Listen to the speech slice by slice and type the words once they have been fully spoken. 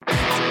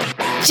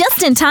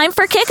just in time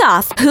for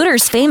kickoff.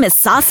 Hooters' famous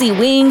saucy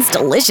wings,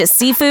 delicious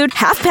seafood,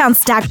 half-pound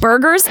stacked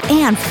burgers,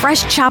 and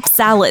fresh chopped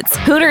salads.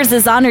 Hooters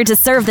is honored to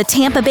serve the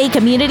Tampa Bay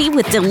community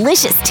with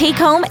delicious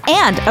take-home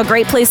and a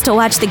great place to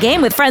watch the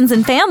game with friends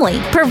and family.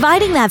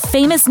 Providing that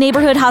famous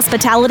neighborhood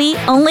hospitality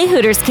only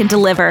Hooters can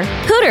deliver.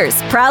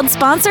 Hooters, proud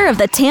sponsor of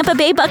the Tampa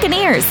Bay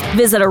Buccaneers.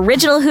 Visit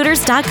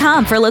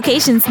originalhooters.com for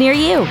locations near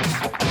you.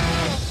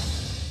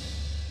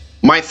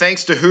 My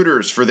thanks to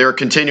Hooters for their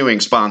continuing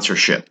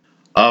sponsorship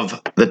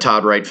of the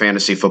Todd Wright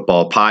Fantasy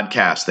Football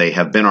Podcast. They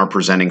have been our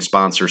presenting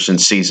sponsor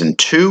since Season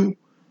 2.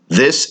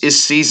 This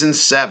is Season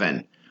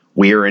 7.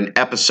 We are in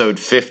Episode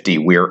 50.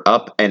 We are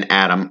up and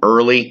at 'em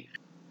early,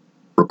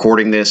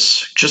 recording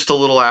this just a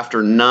little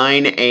after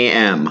 9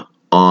 a.m.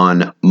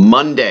 on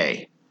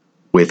Monday,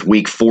 with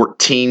Week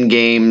 14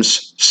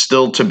 games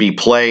still to be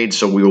played,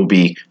 so we will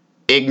be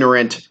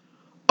ignorant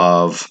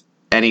of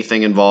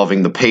anything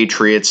involving the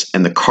Patriots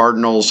and the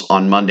Cardinals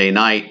on Monday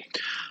night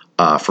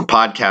for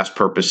podcast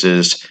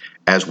purposes.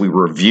 As we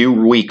review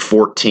Week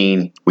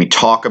 14, we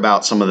talk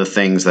about some of the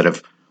things that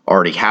have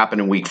already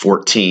happened in Week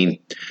 14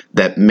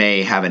 that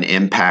may have an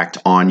impact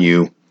on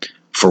you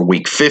for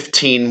Week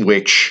 15,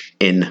 which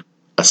in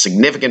a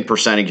significant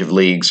percentage of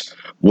leagues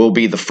will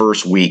be the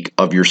first week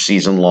of your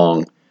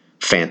season-long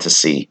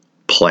fantasy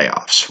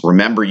playoffs.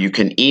 Remember, you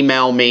can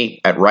email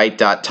me at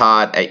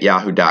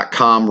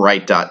wright.todd@yahoo.com,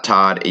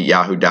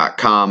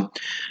 wright.todd@yahoo.com.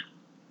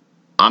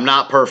 I'm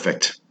not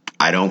perfect.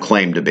 I don't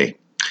claim to be.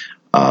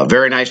 A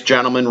very nice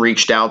gentleman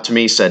reached out to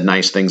me, said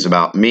nice things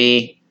about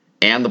me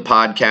and the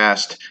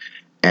podcast,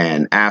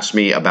 and asked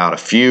me about a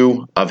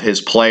few of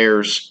his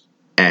players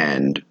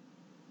and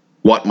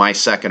what my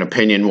second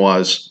opinion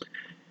was.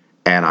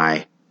 And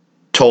I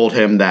told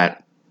him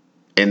that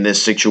in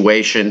this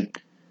situation,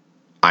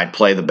 I'd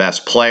play the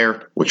best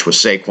player, which was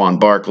Saquon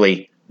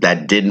Barkley.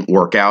 That didn't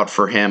work out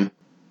for him.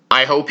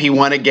 I hope he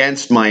went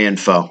against my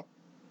info.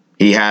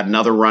 He had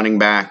another running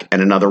back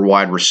and another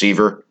wide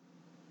receiver.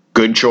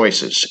 Good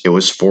choices. It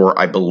was for,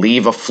 I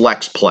believe, a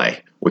flex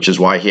play, which is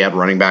why he had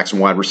running backs and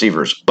wide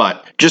receivers.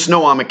 But just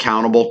know I'm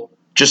accountable.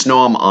 Just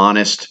know I'm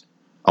honest.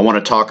 I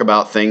want to talk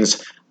about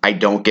things I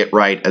don't get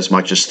right as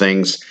much as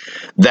things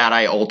that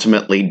I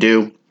ultimately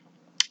do.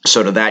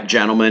 So to that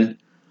gentleman,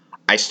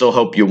 I still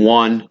hope you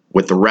won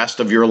with the rest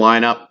of your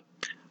lineup.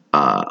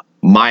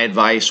 My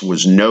advice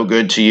was no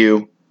good to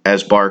you,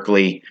 as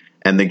Barkley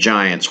and the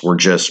Giants were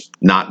just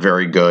not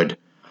very good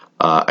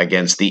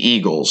against the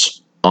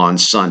Eagles on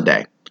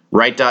Sunday.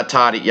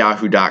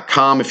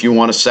 Wright.todd@yahoo.com if you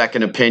want a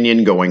second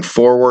opinion going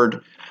forward.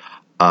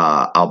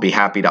 I'll be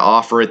happy to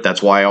offer it.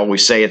 That's why I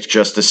always say it's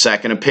just a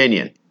second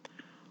opinion.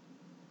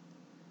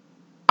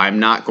 I'm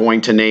not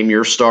going to name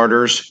your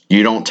starters.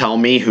 You don't tell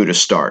me who to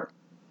start.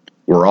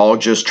 We're all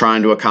just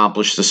trying to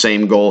accomplish the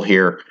same goal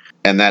here,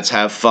 and that's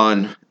have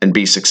fun and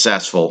be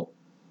successful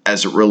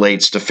as it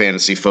relates to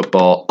fantasy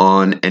football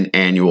on an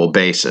annual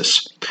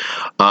basis.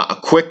 A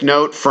quick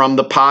note from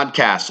the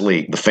podcast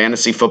league, the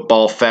Fantasy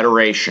Football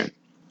Federation.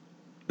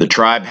 The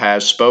tribe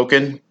has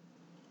spoken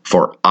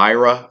for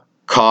Ira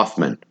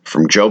Kaufman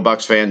from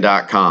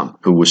JoeBucksFan.com,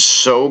 who was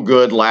so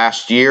good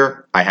last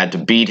year. I had to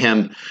beat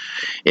him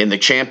in the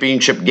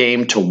championship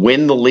game to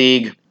win the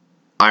league.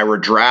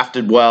 Ira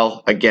drafted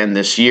well again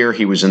this year.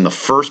 He was in the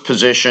first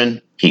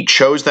position. He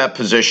chose that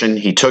position.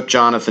 He took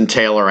Jonathan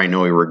Taylor. I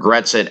know he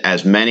regrets it,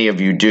 as many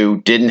of you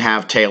do. Didn't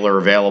have Taylor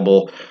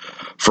available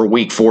for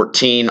Week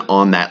 14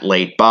 on that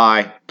late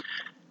bye.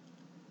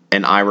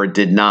 And Ira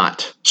did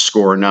not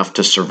score enough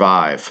to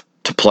survive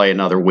to play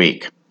another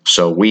week.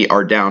 So we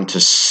are down to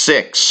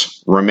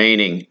 6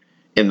 remaining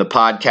in the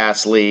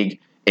podcast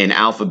league in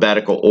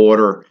alphabetical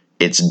order.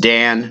 It's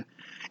Dan.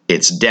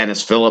 It's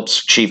Dennis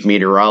Phillips, chief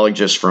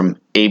meteorologist from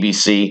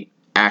ABC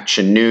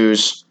Action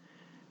News.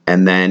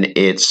 And then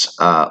it's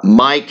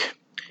Mike.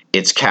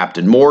 It's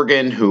Captain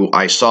Morgan, who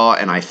I saw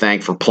and I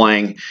thank for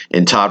playing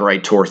in Todd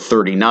Wright Tour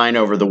 39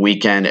 over the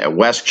weekend at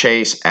West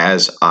Chase,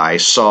 as I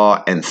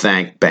saw and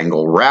thank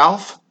Bengal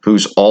Ralph,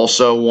 who's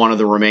also one of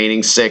the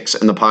remaining 6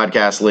 in the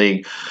podcast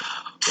league,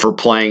 for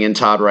playing in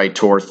Todd Wright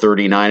Tour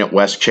 39 at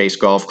West Chase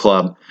Golf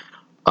Club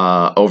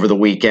over the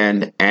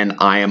weekend. And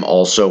I am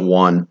also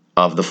one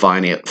of the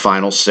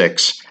final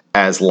 6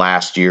 as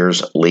last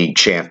year's league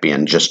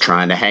champion, just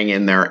trying to hang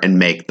in there and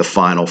make the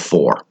final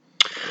 4.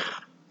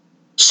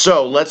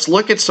 So let's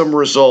look at some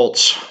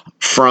results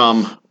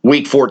from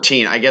Week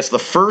 14. I guess the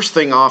first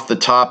thing off the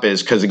top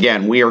is, because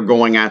again, we are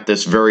going at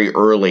this very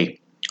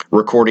early,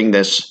 recording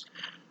this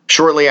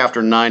shortly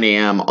after 9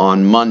 a.m.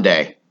 on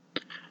Monday.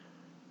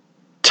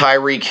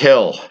 Tyreek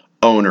Hill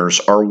owners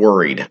are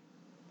worried.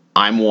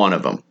 I'm one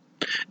of them.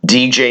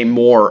 DJ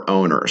Moore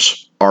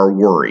owners are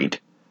worried.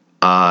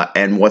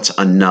 And what's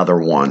another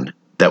one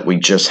that we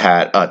just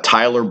had?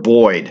 Tyler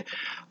Boyd.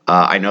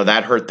 I know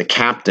that hurt the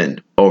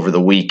captain over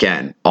the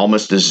weekend,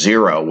 almost to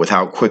 0 with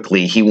how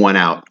quickly he went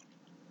out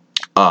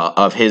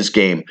of his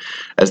game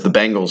as the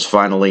Bengals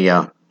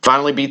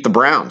finally beat the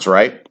Browns,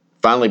 right?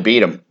 Finally beat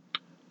them.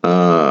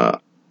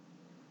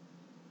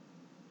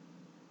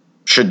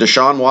 Should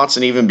Deshaun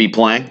Watson even be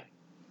playing?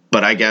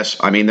 But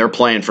they're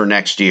playing for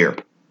next year.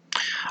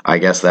 I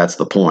guess that's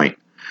the point.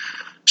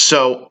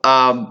 So,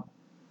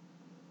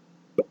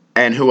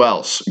 and who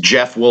else?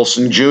 Jeff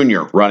Wilson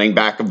Jr., running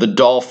back of the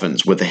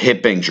Dolphins with a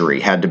hip injury,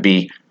 had to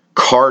be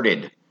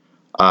carted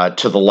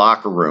to the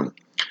locker room,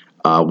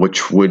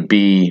 which would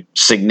be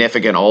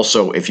significant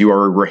also if you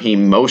are a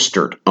Raheem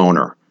Mostert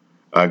owner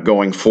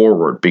going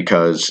forward,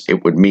 because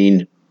it would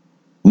mean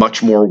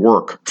much more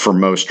work for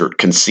Mostert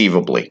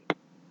conceivably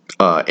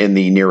in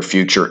the near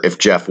future if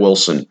Jeff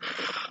Wilson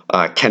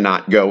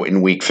cannot go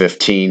in Week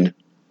 15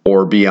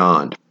 or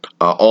beyond.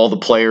 All the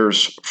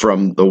players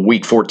from the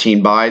Week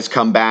 14 byes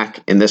come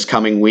back in this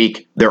coming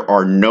week. There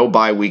are no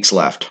bye weeks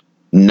left.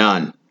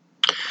 None.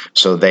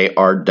 So they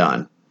are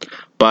done.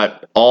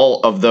 But all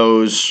of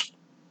those,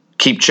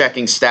 keep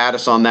checking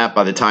status on that.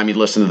 By the time you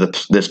listen to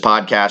this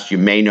podcast, you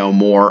may know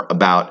more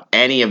about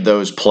any of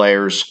those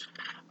players.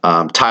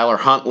 Tyler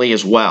Huntley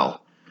as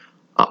well.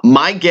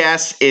 My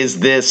guess is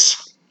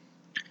this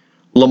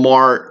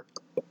Lamar,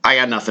 I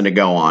got nothing to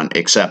go on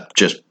except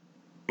just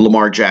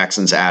Lamar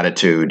Jackson's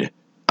attitude,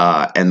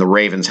 and the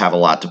Ravens have a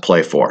lot to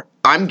play for.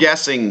 I'm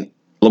guessing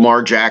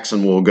Lamar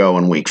Jackson will go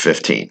in Week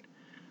 15,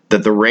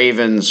 that the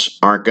Ravens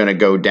aren't going to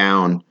go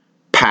down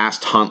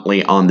past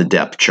Huntley on the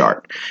depth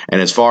chart.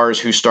 And as far as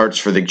who starts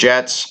for the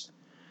Jets,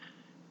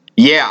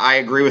 yeah, I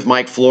agree with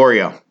Mike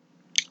Florio.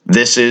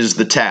 This is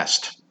the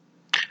test.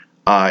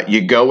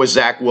 You go with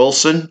Zach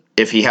Wilson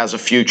if he has a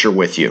future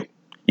with you.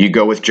 You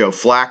go with Joe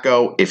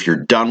Flacco if you're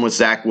done with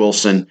Zach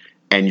Wilson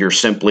and you're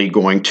simply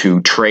going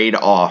to trade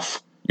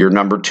off your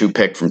number 2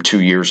 pick from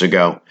 2 years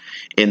ago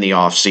in the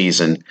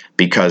offseason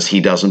because he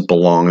doesn't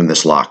belong in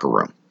this locker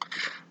room.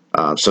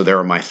 So there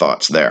are my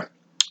thoughts there.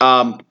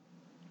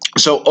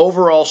 So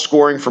overall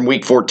scoring from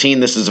Week 14,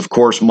 this is, of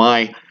course,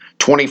 my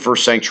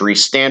 21st century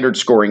standard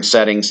scoring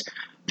settings.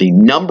 The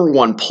number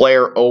 1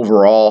 player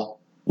overall,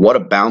 what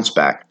a bounce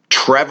back.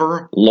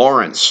 Trevor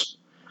Lawrence,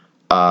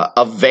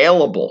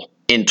 available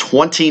in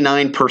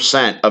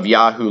 29% of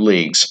Yahoo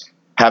leagues.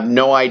 Have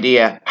no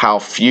idea how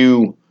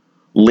few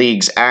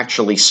leagues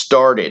actually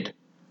started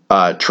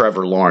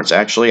Trevor Lawrence.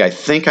 Actually, I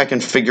think I can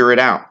figure it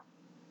out.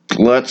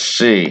 Let's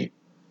see.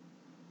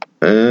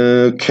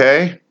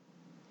 Okay.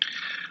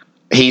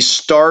 He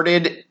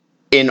started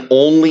in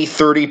only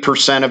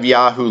 30% of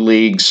Yahoo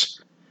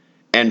leagues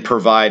and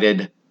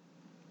provided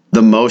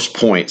the most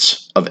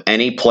points of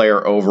any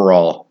player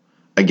overall,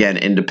 again,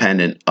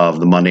 independent of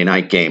the Monday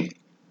night game.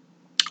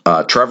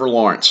 Trevor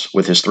Lawrence,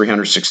 with his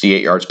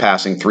 368 yards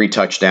passing, 3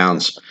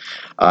 touchdowns,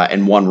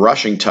 and 1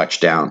 rushing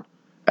touchdown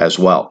as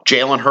well.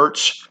 Jalen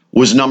Hurts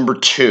was number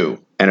 2,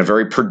 and a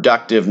very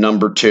productive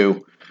number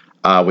 2,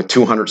 with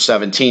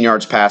 217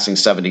 yards passing,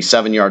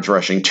 77 yards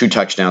rushing, 2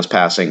 touchdowns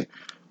passing,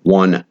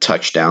 1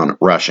 touchdown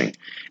rushing.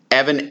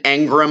 Evan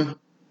Engram,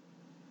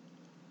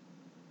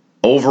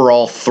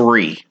 overall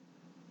 3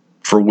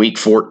 for Week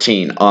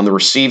 14 on the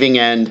receiving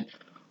end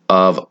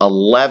of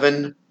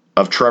 11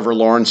 of Trevor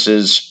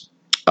Lawrence's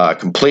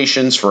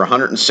completions for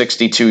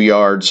 162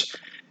 yards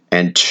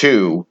and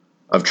 2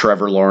 of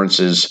Trevor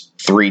Lawrence's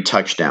 3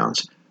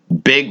 touchdowns.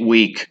 Big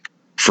week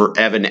for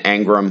Evan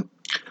Engram.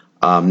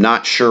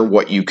 Not sure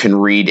what you can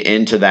read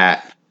into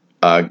that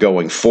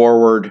going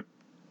forward.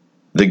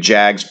 The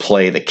Jags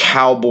play the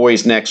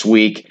Cowboys next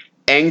week.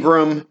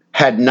 Engram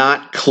had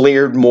not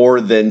cleared more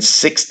than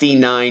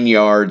 69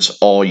 yards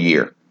all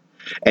year.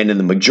 And in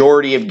the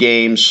majority of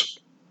games,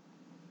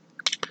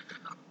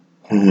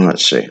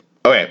 let's see.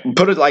 Okay,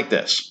 put it like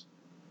this.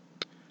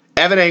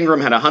 Evan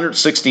Engram had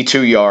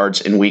 162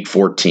 yards in Week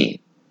 14.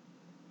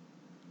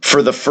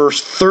 For the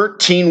first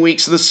 13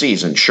 weeks of the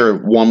season, sure,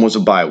 1 was a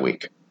bye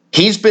week.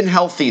 He's been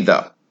healthy,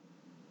 though,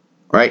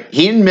 right?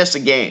 He didn't miss a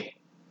game.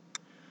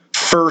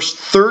 First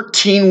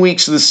 13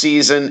 weeks of the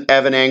season,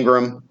 Evan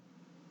Engram,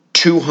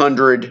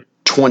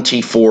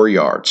 224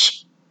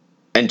 yards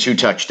and 2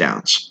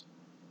 touchdowns.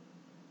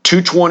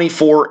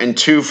 224 and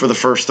 2 for the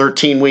first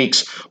 13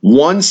 weeks,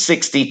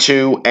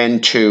 162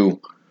 and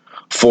 2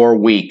 for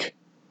Week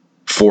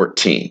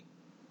 14.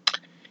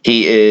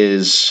 He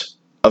is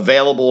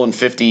available in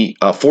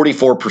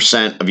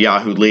 44% of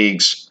Yahoo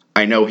leagues.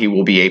 I know he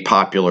will be a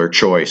popular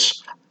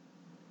choice.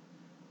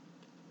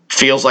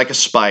 Feels like a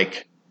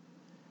spike,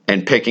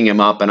 and picking him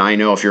up, and I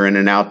know if you're in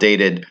an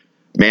outdated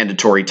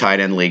mandatory tight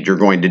end league, you're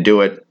going to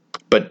do it,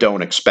 but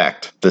don't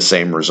expect the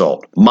same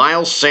result.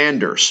 Miles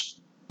Sanders,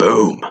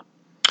 boom.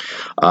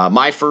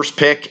 My first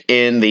pick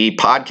in the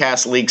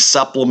Podcast League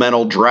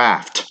supplemental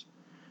draft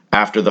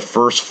after the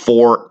first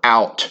 4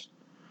 out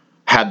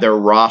had their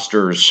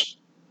rosters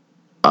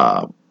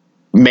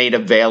made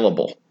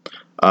available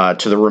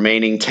to the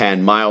remaining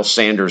 10. Miles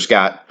Sanders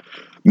got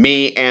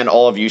me and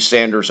all of you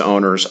Sanders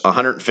owners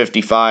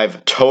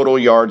 155 total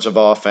yards of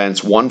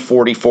offense,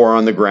 144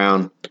 on the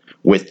ground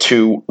with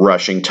 2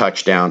 rushing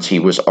touchdowns. He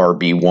was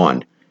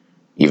RB1.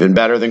 Even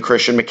better than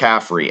Christian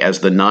McCaffrey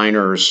as the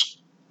Niners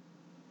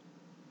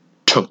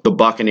took the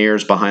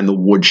Buccaneers behind the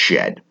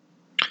woodshed.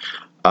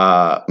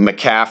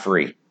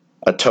 McCaffrey,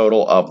 a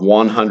total of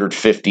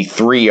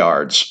 153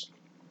 yards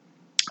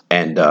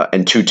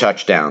and 2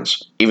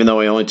 touchdowns, even though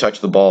he only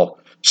touched the ball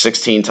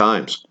 16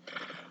 times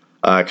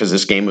because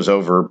this game was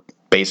over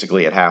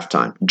basically at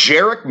halftime.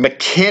 Jerick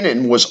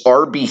McKinnon was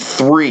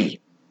RB3.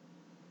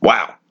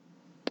 Wow.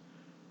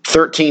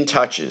 13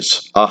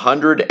 touches,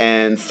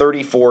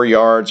 134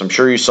 yards. I'm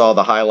sure you saw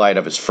the highlight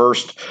of his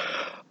first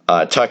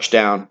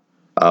touchdown,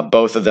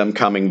 both of them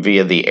coming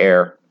via the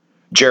air.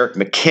 Jerick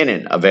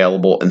McKinnon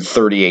available in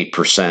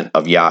 38%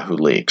 of Yahoo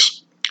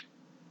leagues.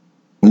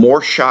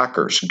 More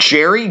shockers.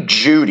 Jerry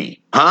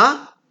Jeudy.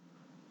 Huh?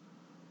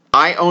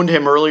 I owned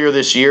him earlier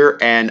this year,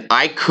 and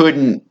I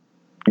couldn't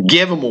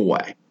give him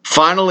away.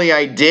 Finally,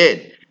 I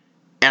did.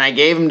 And I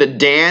gave him to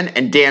Dan,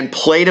 and Dan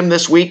played him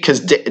this week because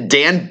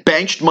Dan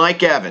benched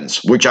Mike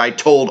Evans, which I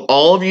told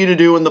all of you to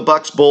do in the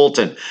Bucks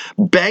Bulletin.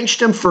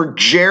 Benched him for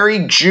Jerry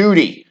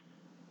Jeudy.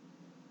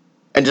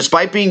 And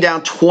despite being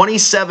down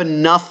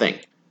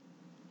 27-0,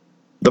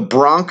 the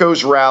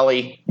Broncos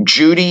rally.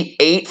 Jeudy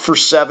 8 for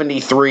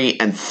 73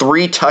 and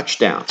 3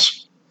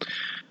 touchdowns.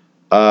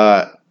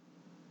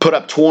 Put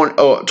up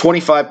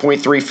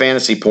 25.3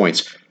 fantasy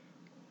points.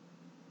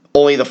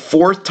 Only the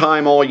 4th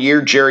time all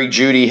year Jerry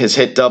Jeudy has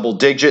hit double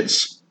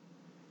digits.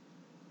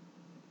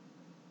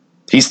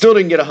 He still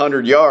didn't get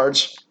 100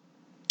 yards,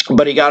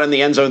 but he got in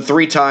the end zone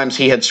 3 times.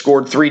 He had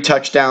scored 3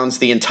 touchdowns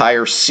the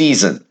entire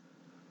season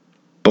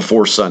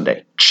before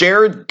Sunday.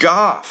 Jared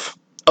Goff,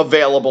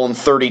 available in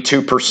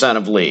 32%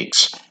 of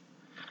leagues.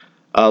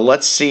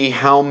 Let's see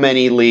how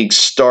many leagues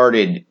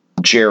started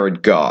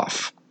Jared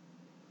Goff.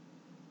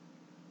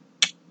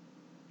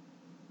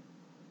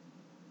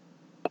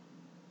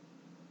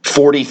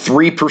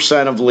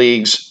 43% of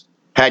leagues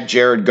had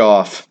Jared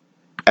Goff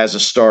as a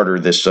starter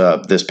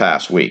this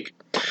past week.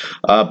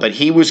 But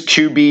he was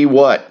QB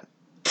what?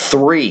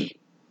 3.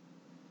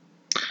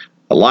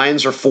 The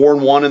Lions are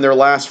 4-1 in their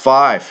last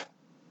 5.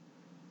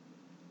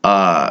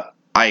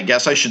 I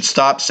guess I should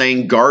stop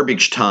saying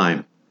garbage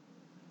time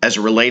as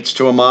it relates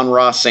to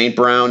Amon-Ra St.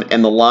 Brown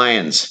and the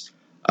Lions.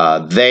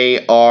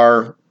 They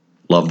are,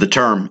 love the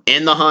term,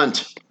 in the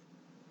hunt.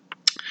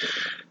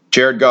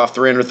 Jared Goff,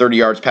 330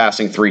 yards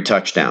passing, 3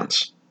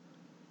 touchdowns.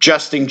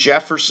 Justin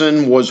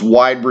Jefferson was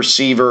wide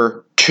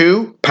receiver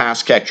 2,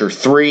 pass catcher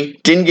 3.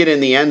 Didn't get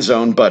in the end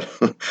zone, but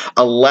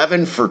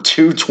 11 for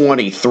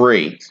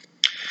 223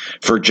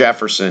 for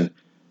Jefferson.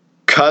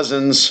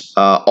 Cousins,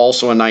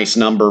 also a nice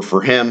number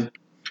for him.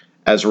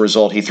 As a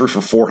result, he threw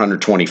for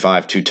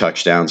 425, 2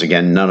 touchdowns.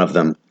 Again, none of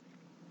them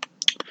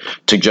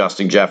to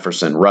Justin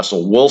Jefferson.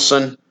 Russell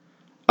Wilson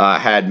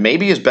had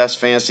maybe his best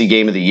fantasy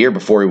game of the year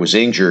before he was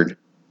injured.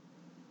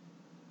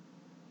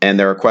 And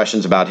there are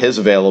questions about his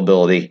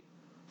availability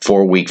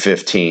for Week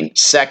 15.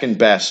 Second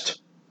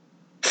best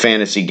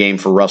fantasy game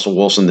for Russell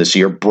Wilson this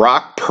year.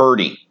 Brock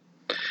Purdy.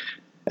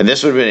 And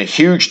this would have been a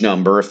huge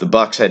number if the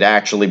Bucs had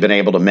actually been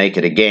able to make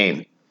it a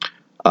game.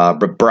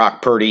 But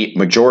Brock Purdy,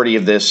 majority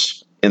of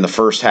this in the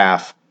first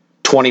half,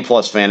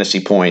 20-plus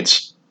fantasy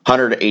points,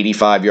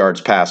 185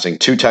 yards passing,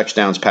 2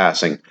 touchdowns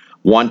passing,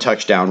 1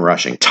 touchdown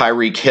rushing.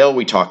 Tyreek Hill,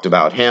 we talked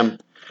about him.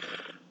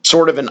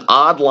 Sort of an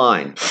odd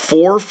line,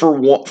 4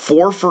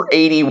 for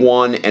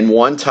 81 and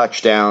 1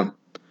 touchdown.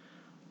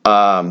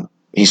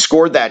 He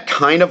scored that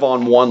kind of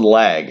on one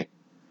leg.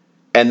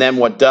 And then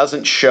what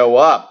doesn't show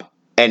up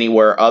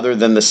anywhere other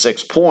than the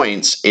 6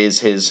 points is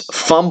his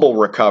fumble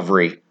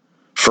recovery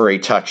for a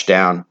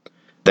touchdown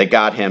that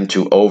got him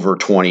to over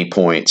 20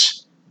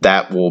 points.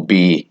 That will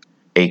be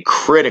a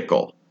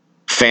critical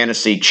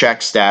fantasy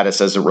check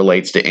status as it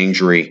relates to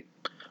injury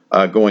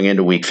going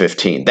into Week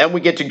 15. Then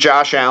we get to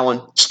Josh Allen,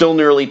 still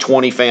nearly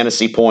 20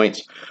 fantasy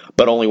points,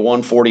 but only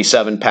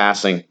 147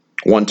 passing,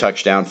 1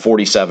 touchdown,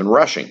 47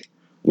 rushing,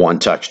 1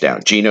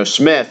 touchdown. Geno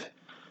Smith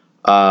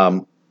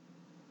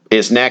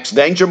is next.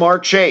 Then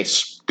Jamar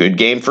Chase. Good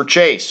game for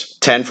Chase.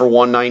 10 for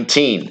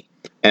 119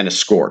 and a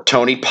score.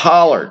 Tony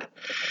Pollard,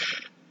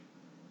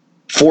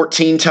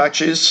 14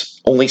 touches,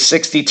 only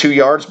 62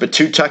 yards, but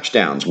 2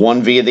 touchdowns.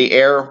 1 via the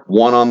air,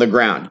 1 on the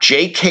ground.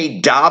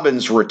 J.K.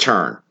 Dobbins'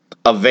 return.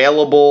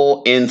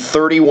 Available in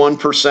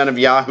 31% of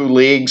Yahoo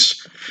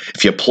leagues.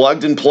 If you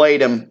plugged and played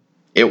him,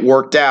 it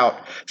worked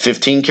out.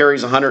 15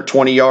 carries,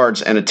 120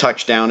 yards, and a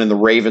touchdown in the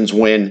Ravens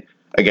win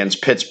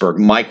against Pittsburgh.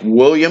 Mike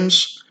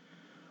Williams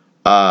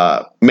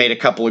made a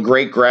couple of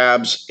great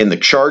grabs in the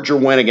Charger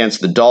win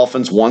against the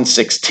Dolphins,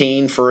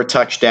 116 for a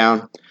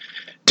touchdown.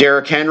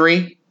 Derrick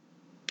Henry,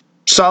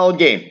 solid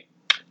game.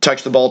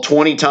 Touched the ball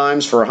 20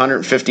 times for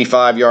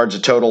 155 yards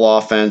of total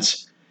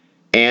offense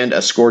and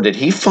a score. Did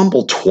he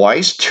fumble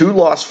twice? 2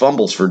 lost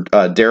fumbles for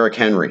Derrick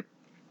Henry,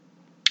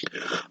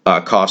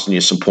 costing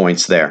you some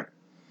points there.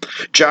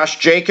 Josh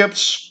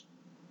Jacobs,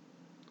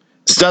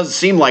 this doesn't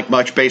seem like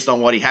much based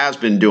on what he has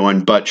been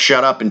doing, but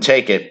shut up and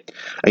take it.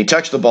 He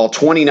touched the ball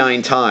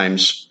 29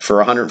 times for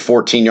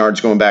 114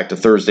 yards going back to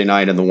Thursday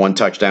night, and the 1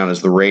 touchdown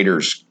as the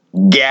Raiders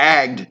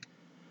gagged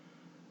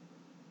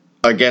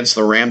against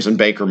the Rams and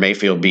Baker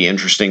Mayfield. Be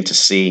interesting to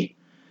see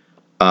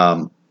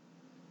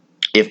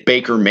if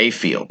Baker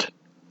Mayfield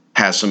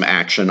has some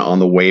action on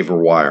the waiver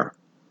wire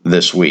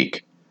this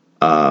week.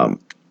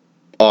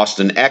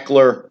 Austin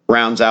Eckler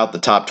rounds out the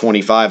top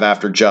 25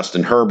 after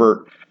Justin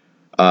Herbert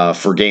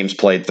for games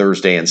played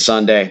Thursday and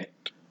Sunday.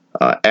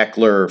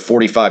 Eckler,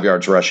 45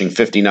 yards rushing,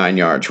 59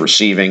 yards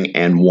receiving,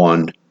 and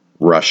 1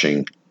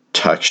 rushing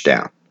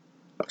touchdown.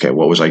 Okay,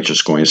 what was I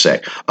just going to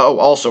say? Oh,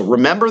 also,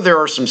 remember there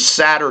are some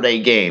Saturday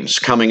games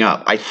coming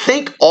up. I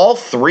think all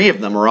 3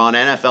 of them are on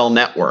NFL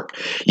Network.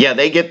 Yeah,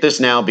 they get this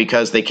now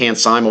because they can't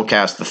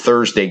simulcast the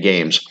Thursday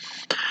games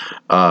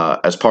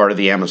as part of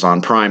the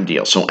Amazon Prime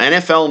deal. So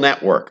NFL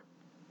Network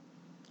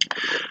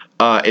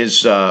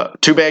is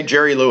too bad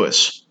Jerry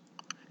Lewis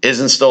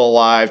isn't still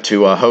alive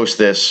to host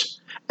this.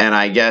 And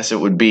I guess it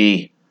would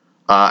be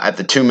at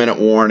the 2-minute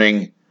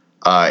warning,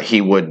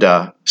 he would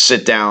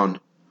sit down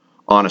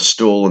on a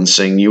stool and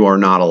sing "You Are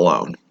Not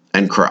Alone"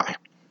 and cry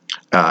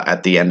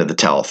at the end of the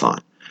telethon.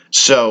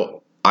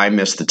 So I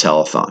missed the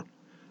telethon.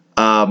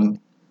 Ed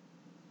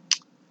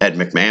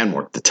McMahon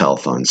worked the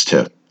telethons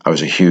too. I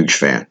was a huge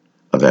fan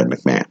of Ed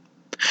McMahon.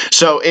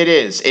 So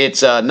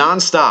it's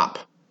nonstop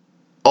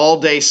all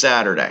day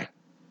Saturday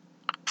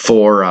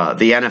for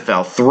the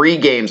NFL. 3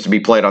 games to be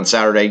played on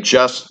Saturday.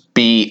 Just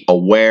be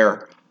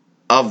aware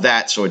of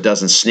that so it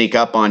doesn't sneak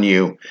up on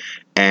you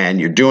and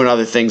you're doing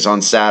other things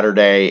on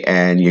Saturday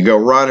and you go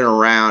running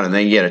around and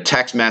then you get a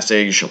text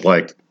message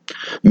like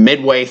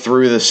midway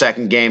through the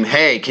second game,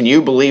 "Hey, can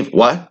you believe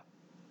what?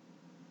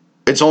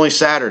 It's only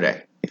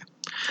Saturday."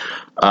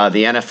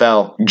 The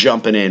NFL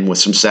jumping in with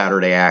some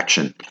Saturday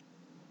action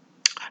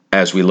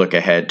as we look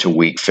ahead to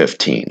Week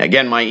 15.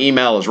 Again, my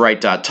email is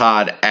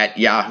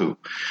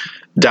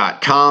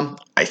right.todd@yahoo.com.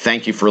 I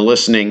thank you for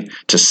listening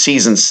to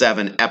Season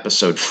 7,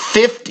 Episode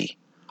 50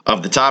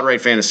 of the Todd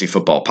Wright Fantasy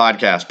Football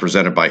Podcast,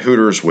 presented by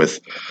Hooters, with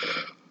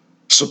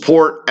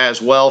support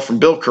as well from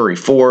Bill Curry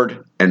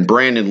Ford and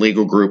Brandon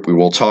Legal Group. We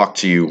will talk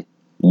to you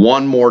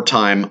one more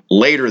time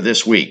later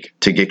this week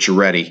to get you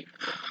ready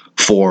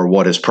for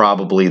what is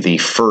probably the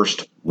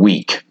first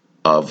week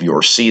of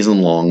your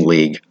season-long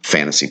league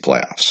fantasy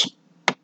playoffs.